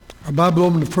Our Bible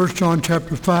open to 1 John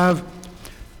chapter 5.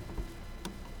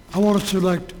 I want to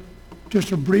select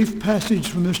just a brief passage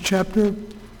from this chapter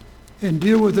and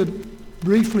deal with it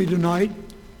briefly tonight.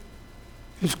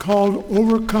 It's called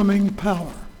Overcoming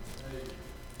Power.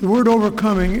 The word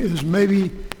overcoming is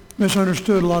maybe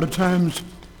misunderstood a lot of times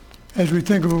as we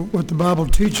think of what the Bible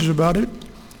teaches about it.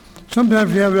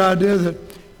 Sometimes we have the idea that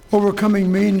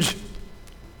overcoming means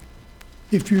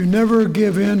if you never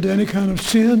give in to any kind of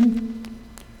sin,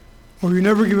 or you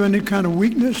never give any kind of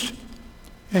weakness,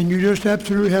 and you just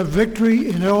absolutely have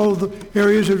victory in all the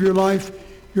areas of your life,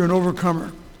 you're an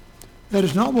overcomer. That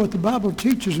is not what the Bible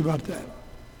teaches about that.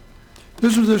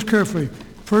 Listen to this carefully.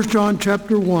 1 John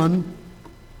chapter 1.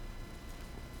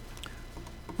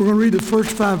 We're going to read the first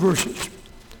 5 verses.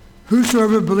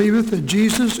 Whosoever believeth that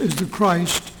Jesus is the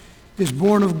Christ is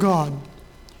born of God.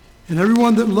 And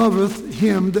everyone that loveth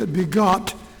him that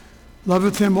begot,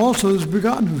 loveth him also that is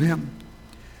begotten of him.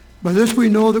 By this we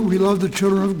know that we love the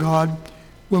children of God,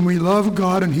 when we love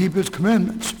God and keep his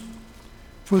commandments.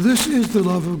 For this is the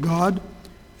love of God,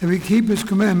 if we keep his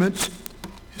commandments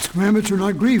are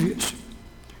not grievous.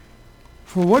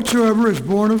 For whatsoever is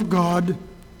born of God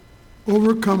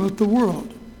overcometh the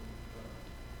world.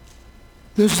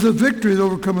 This is the victory that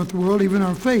overcometh the world, even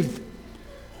our faith.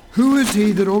 Who is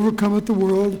he that overcometh the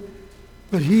world,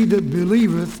 but he that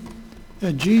believeth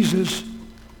that Jesus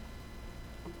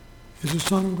is the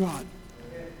Son of God?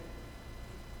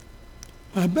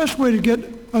 Now, the best way to get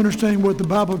understanding what the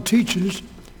Bible teaches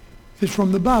is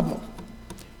from the Bible.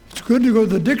 It's good to go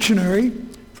to the dictionary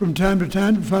from time to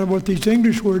time to find out what these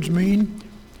English words mean,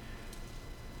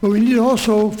 but we need to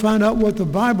also find out what the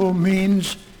Bible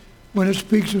means when it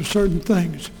speaks of certain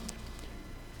things.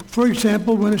 For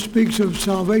example, when it speaks of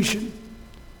salvation,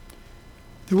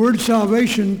 the word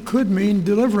salvation could mean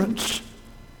deliverance.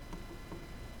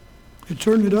 It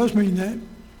certainly does mean that.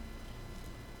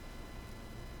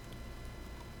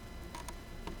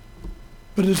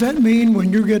 But does that mean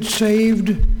when you get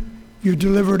saved, you're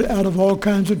delivered out of all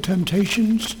kinds of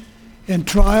temptations and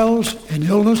trials and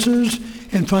illnesses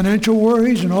and financial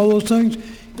worries and all those things?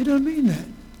 It doesn't mean that.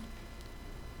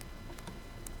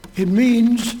 It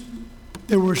means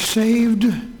that we're saved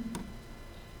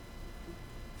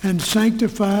and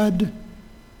sanctified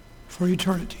for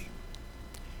eternity.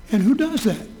 And who does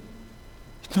that?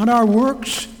 It's not our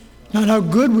works, not how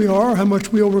good we are, how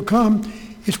much we overcome.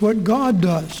 It's what God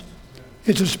does.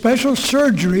 It's a special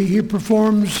surgery he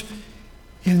performs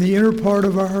in the inner part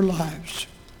of our lives,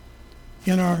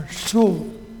 in our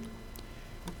soul.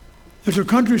 There's a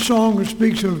country song that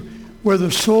speaks of where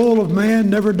the soul of man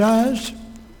never dies.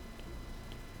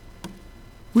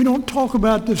 We don't talk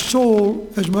about the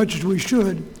soul as much as we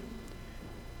should,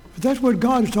 but that's what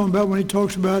God is talking about when he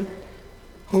talks about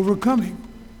overcoming.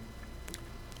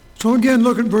 So again,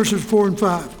 look at verses 4 and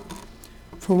 5.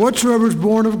 For whatsoever is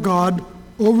born of God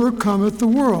overcometh the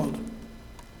world.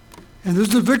 And this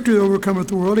is the victory that overcometh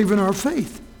the world, even our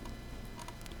faith.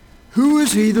 Who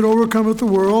is he that overcometh the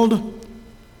world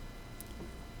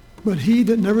but he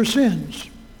that never sins? Is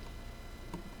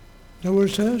that what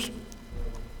it says?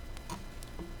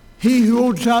 He who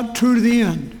holds out true to the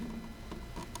end.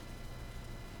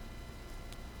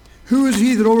 Who is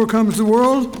he that overcomes the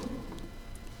world?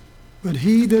 But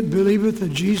he that believeth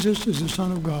that Jesus is the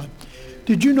Son of God.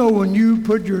 Did you know when you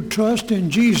put your trust in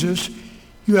Jesus,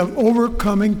 you have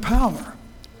overcoming power?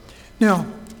 Now,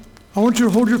 I want you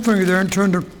to hold your finger there and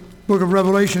turn to the book of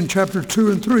Revelation, chapter 2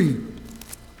 and 3.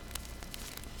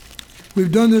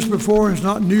 We've done this before, and it's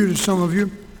not new to some of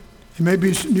you. It may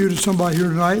be new to somebody here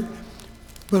tonight.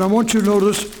 But I want you to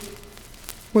notice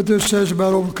what this says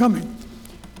about overcoming.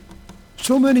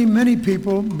 So many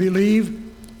people believe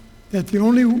that the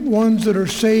only ones that are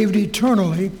saved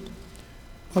eternally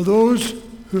are those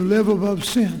who live above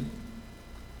sin.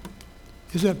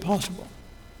 Is that possible?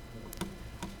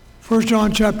 1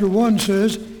 John chapter 1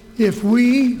 says, if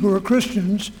we who are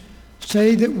Christians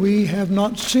say that we have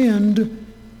not sinned,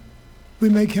 we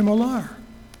make him a liar.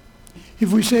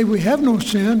 If we say we have no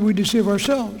sin, we deceive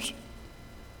ourselves.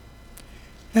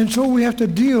 And so we have to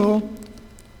deal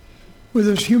with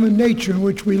this human nature in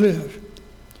which we live.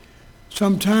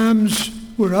 Sometimes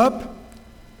we're up,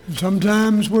 and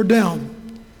sometimes we're down.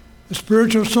 The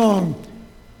spiritual song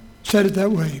said it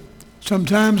that way.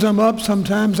 Sometimes I'm up,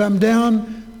 sometimes I'm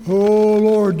down. Oh,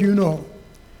 Lord, you know.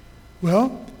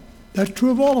 Well, that's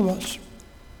true of all of us.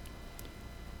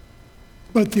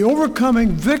 But the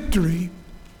overcoming victory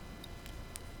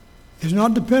is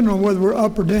not dependent on whether we're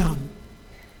up or down.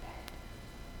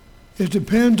 It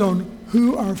depends on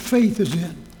who our faith is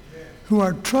in, who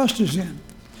our trust is in.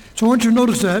 So I want you to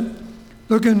notice that.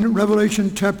 Look in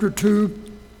Revelation chapter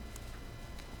 2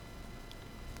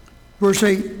 Verse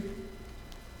 8,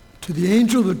 to the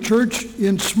angel of the church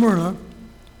in Smyrna.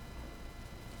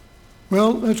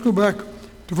 Well, let's go back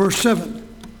to verse 7.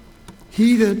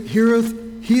 He that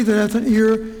hath an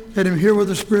ear, let him hear what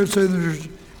the Spirit saith.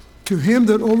 To him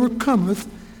that overcometh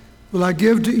will I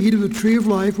give to eat of the tree of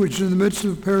life, which is in the midst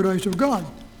of the paradise of God.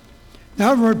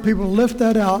 Now I've heard people lift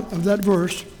that out of that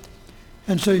verse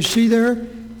and say, see there,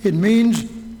 it means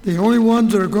the only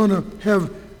ones that are going to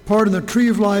have part in the tree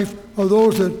of life are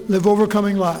those that live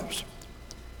overcoming lives.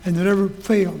 And they never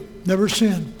fail, never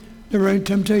sin, never any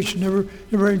temptation,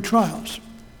 never any trials.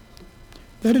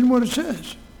 That isn't what it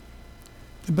says.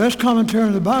 The best commentary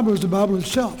on the Bible is the Bible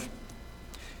itself.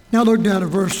 Now look down at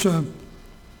verse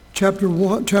chapter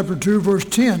 2, verse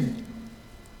 10.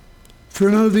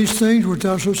 Fear none of these things which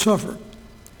thou shalt suffer.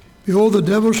 Behold, the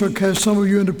devil shall cast some of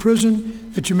you into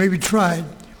prison, that you may be tried.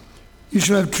 You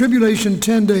shall have tribulation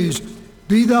 10 days.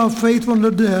 Be thou faithful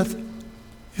unto death,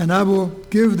 and I will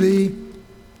give thee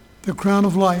the crown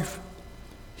of life.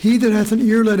 He that hath an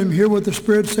ear, let him hear what the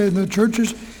Spirit saith in the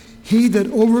churches. He that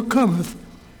overcometh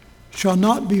shall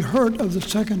not be hurt of the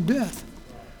second death.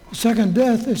 The second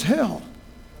death is hell.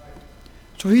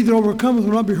 So he that overcometh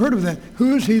will not be hurt of that.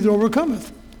 Who is he that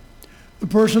overcometh? The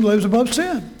person that lives above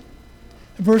sin.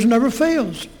 The person never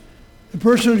fails. The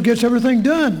person who gets everything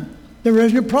done. Never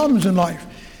has any problems in life.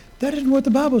 That isn't what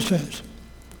the Bible says.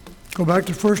 Go back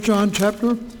to 1 John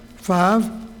chapter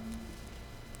 5.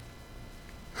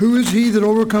 Who is he that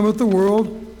overcometh the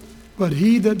world, but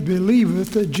he that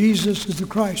believeth that Jesus is the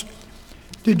Christ?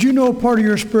 Did you know part of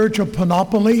your spiritual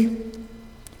panoply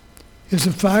is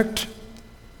the fact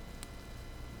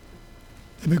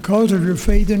that because of your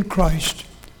faith in Christ,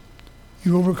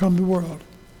 you overcome the world?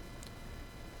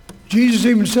 Jesus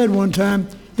even said one time,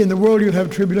 in the world you'll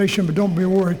have tribulation, but don't be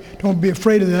worried. Don't be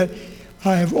afraid of that.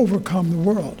 I have overcome the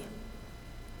world.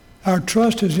 Our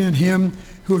trust is in him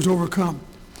who has overcome.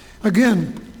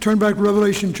 Again, turn back to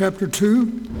Revelation chapter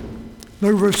 2,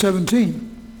 look at verse 17.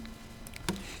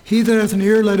 He that hath an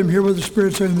ear, let him hear what the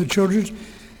Spirit saith in the churches.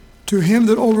 To him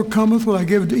that overcometh will I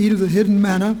give to eat of the hidden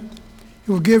manna.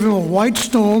 He will give him a white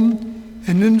stone,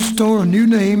 and in the stone a new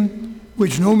name,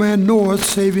 which no man knoweth,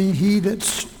 saving he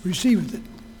that receiveth it.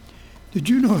 Did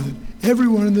you know that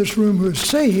everyone in this room who is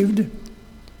saved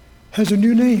has a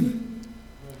new name?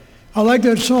 I like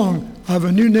that song, I have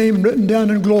a new name written down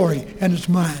in glory, and it's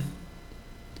mine.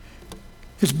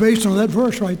 It's based on that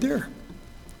verse right there.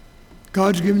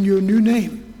 God's given you a new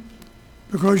name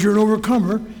because you're an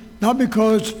overcomer, not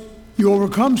because you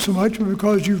overcome so much, but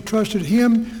because you've trusted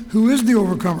him who is the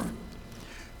overcomer.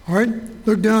 All right,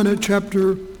 look down at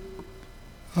chapter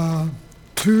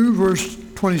 2, verse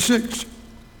 26.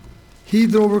 He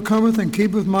that overcometh and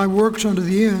keepeth my works unto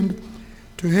the end,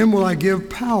 to him will I give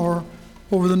power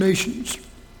over the nations.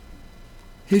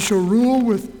 He shall rule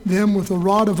with them with a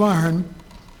rod of iron.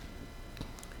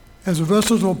 As the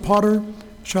vessels of a potter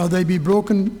shall they be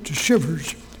broken to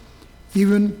shivers,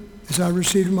 even as I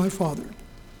received of my Father.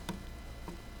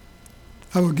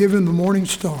 I will give him the morning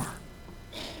star.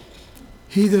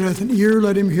 He that hath an ear,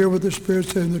 let him hear what the Spirit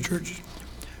saith in the churches.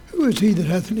 Who is he that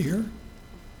hath an ear?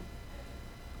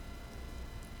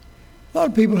 A lot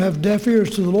of people have deaf ears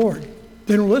to the Lord.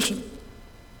 They don't listen.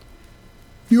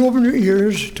 You open your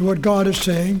ears to what God is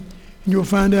saying, and you'll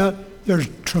find out there's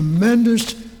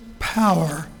tremendous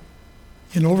power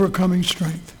in overcoming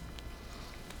strength.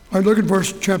 All right, look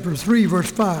at chapter 3,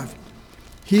 verse 5.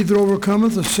 He that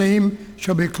overcometh, the same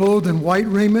shall be clothed in white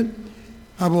raiment.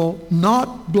 I will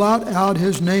not blot out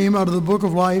his name out of the book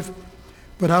of life,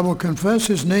 but I will confess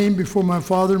his name before my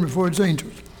Father and before his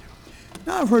angels.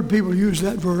 Now I've heard people use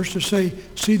that verse to say,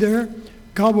 see there,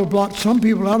 God will blot some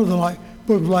people out of the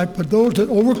book of life, but those that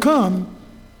overcome,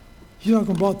 he's not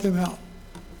going to blot them out.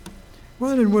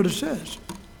 Well, that isn't what it says.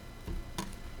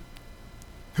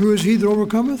 Who is he that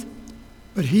overcometh?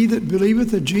 But he that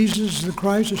believeth that Jesus is the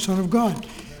Christ, the Son of God.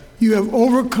 You have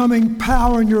overcoming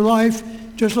power in your life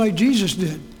just like Jesus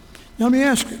did. Now let me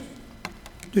ask you,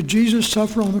 did Jesus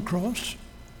suffer on the cross?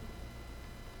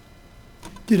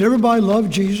 Did everybody love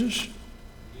Jesus?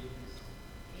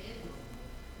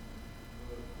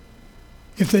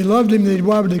 If they loved him, then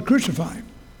why would they crucify him?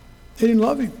 They didn't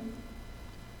love him.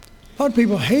 A lot of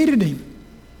people hated him.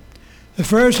 The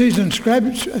Pharisees and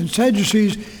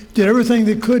Sadducees did everything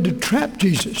they could to trap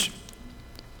Jesus.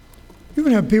 You're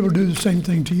going to have people do the same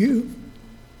thing to you.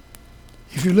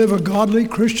 If you live a godly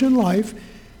Christian life,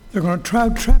 they're going to try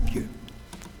to trap you.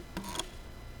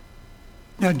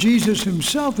 Now, Jesus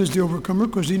himself is the overcomer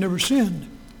because he never sinned.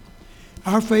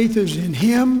 Our faith is in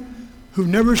him who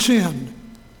never sinned.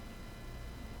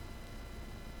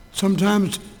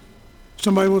 Sometimes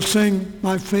Somebody will sing,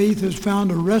 my faith has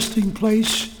found a resting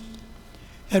place.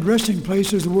 That resting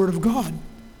place is the Word of God.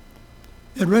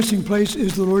 That resting place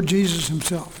is the Lord Jesus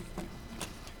himself.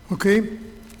 Okay?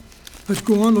 Let's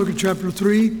go on, look at chapter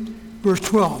 3, verse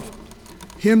 12.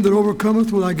 Him that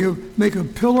overcometh will I make a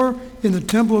pillar in the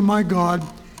temple of my God.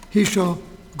 He shall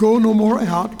go no more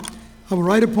out. I will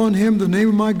write upon him the name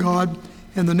of my God,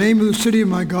 and the name of the city of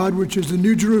my God, which is the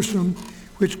New Jerusalem,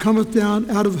 which cometh down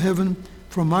out of heaven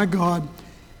from my God.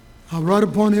 I'll write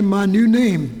upon him my new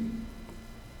name.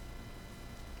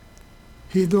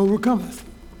 He that overcometh.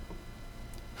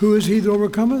 Who is he that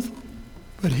overcometh?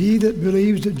 But he that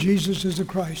believes that Jesus is the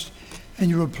Christ. And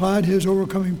you've applied his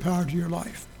overcoming power to your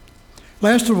life.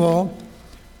 Last of all,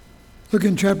 look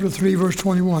in chapter 3, verse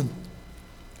 21.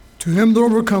 To him that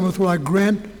overcometh will I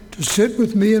grant to sit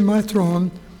with me in my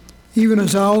throne, even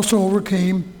as I also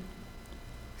overcame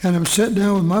and am set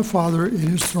down with my Father in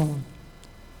his throne.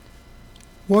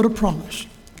 What a promise.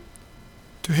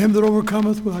 To him that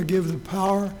overcometh will I give the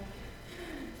power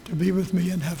to be with me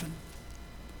in heaven,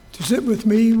 to sit with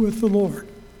me with the Lord.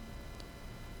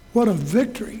 What a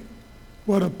victory,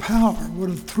 what a power, what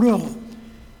a thrill.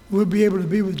 We'll be able to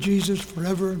be with Jesus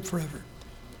forever and forever.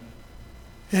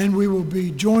 And we will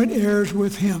be joint heirs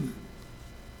with him.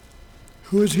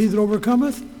 Who is he that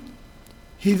overcometh?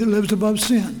 He that lives above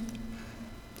sin.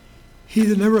 He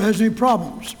that never has any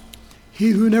problems. He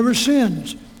who never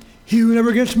sins. He who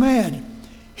never gets mad.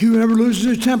 He who never loses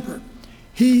his temper.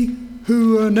 He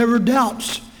who never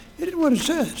doubts. It is what it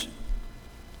says.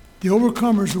 The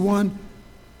overcomer is the one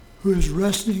who is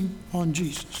resting on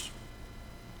Jesus.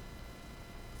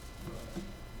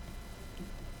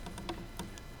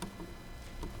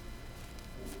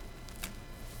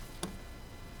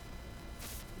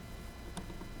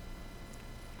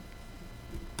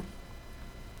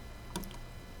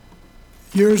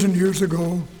 Years and years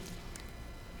ago,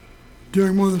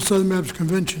 during one of the Southern Baptist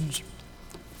conventions,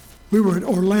 we were in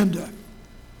Orlando.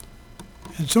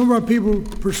 And some of our people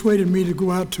persuaded me to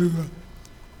go out to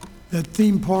that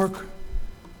theme park.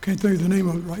 Can't think of the name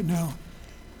of it right now.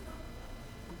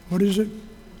 What is it?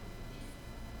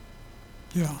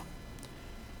 Yeah.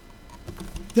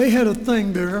 They had a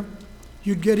thing there.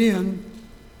 You'd get in,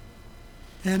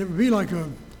 and it would be like a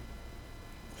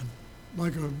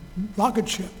rocket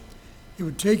ship. It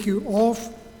would take you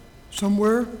off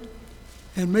somewhere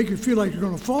and make you feel like you're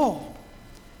going to fall.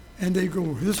 And they'd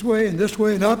go this way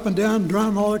and up and down and down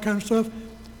and all that kind of stuff.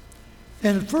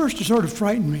 And at first it sort of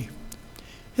frightened me.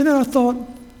 And then I thought,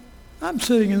 I'm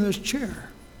sitting in this chair.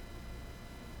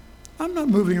 I'm not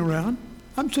moving around.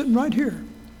 I'm sitting right here.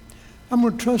 I'm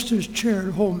going to trust this chair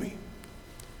to hold me.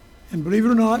 And believe it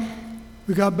or not,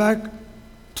 we got back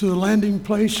to the landing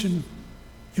place in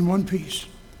one piece.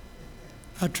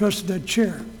 I trusted that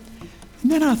chair.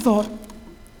 And then I thought,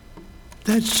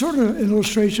 that's sort of an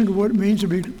illustration of what it means to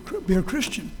be a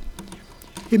Christian.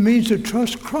 It means to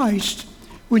trust Christ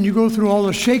when you go through all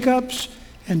the shakeups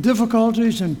and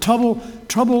difficulties and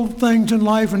trouble things in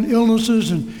life and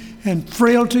illnesses and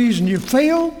frailties, and you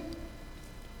fail.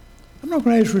 I'm not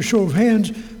going to ask for a show of hands,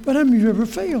 but how many of you ever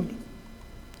failed?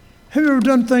 Have you ever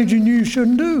done things you knew you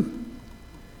shouldn't do?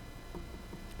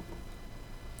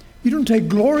 You don't take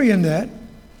glory in that,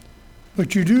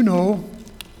 but you do know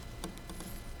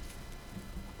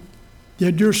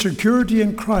that your security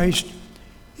in Christ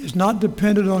is not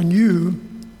dependent on you,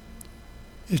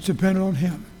 it's dependent on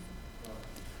him.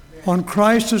 On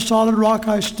Christ, the solid rock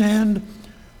I stand,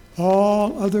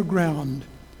 all other ground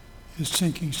is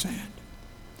sinking sand.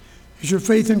 Is your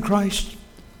faith in Christ?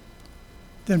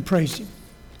 Then praise him.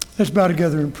 Let's bow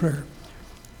together in prayer.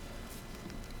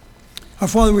 Our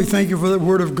Father, we thank you for that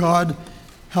word of God,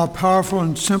 how powerful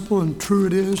and simple and true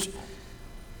it is.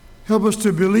 Help us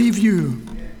to believe you.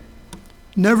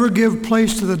 Never give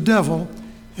place to the devil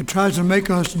that tries to make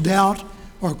us doubt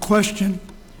or question.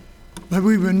 But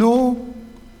we will know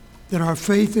that our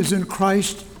faith is in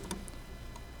Christ.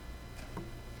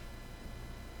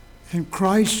 And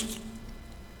Christ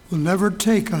will never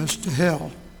take us to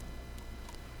hell.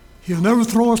 He'll never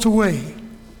throw us away.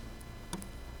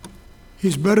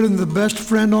 He's better than the best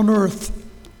friend on earth,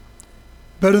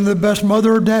 better than the best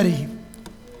mother or daddy.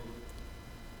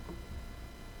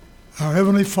 Our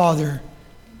Heavenly Father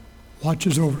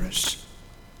watches over us.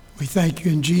 We thank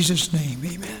you in Jesus' name.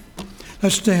 Amen.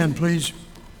 Let's stand, please.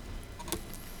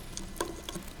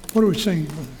 What are we singing,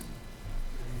 brother?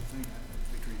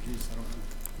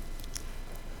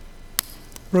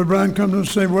 Brother Brian, come to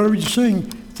us and say, whatever you sing,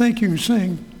 think you can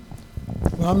sing.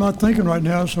 Well, I'm not thinking right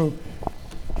now, so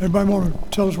everybody want to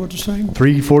tell us what to sing?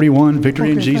 341,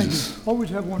 Victory in Jesus. Always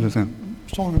have one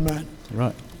song in mind.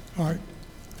 Right. All right.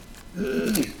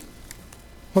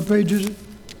 What page is it?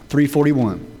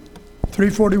 341.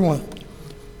 341.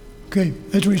 Okay,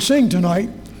 as we sing tonight,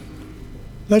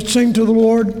 let's sing to the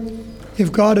Lord.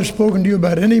 If God has spoken to you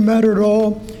about any matter at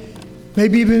all,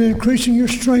 maybe even increasing your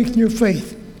strength and your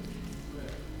faith,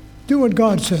 do what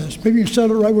God says. Maybe you can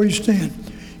settle it right where you stand.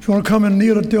 If you want to come and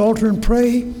kneel at the altar and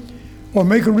pray, or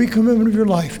make a recommitment of your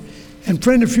life. And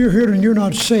friend, if you're here and you're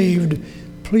not saved,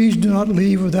 please do not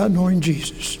leave without knowing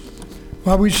Jesus.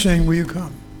 While we sing, will you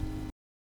come?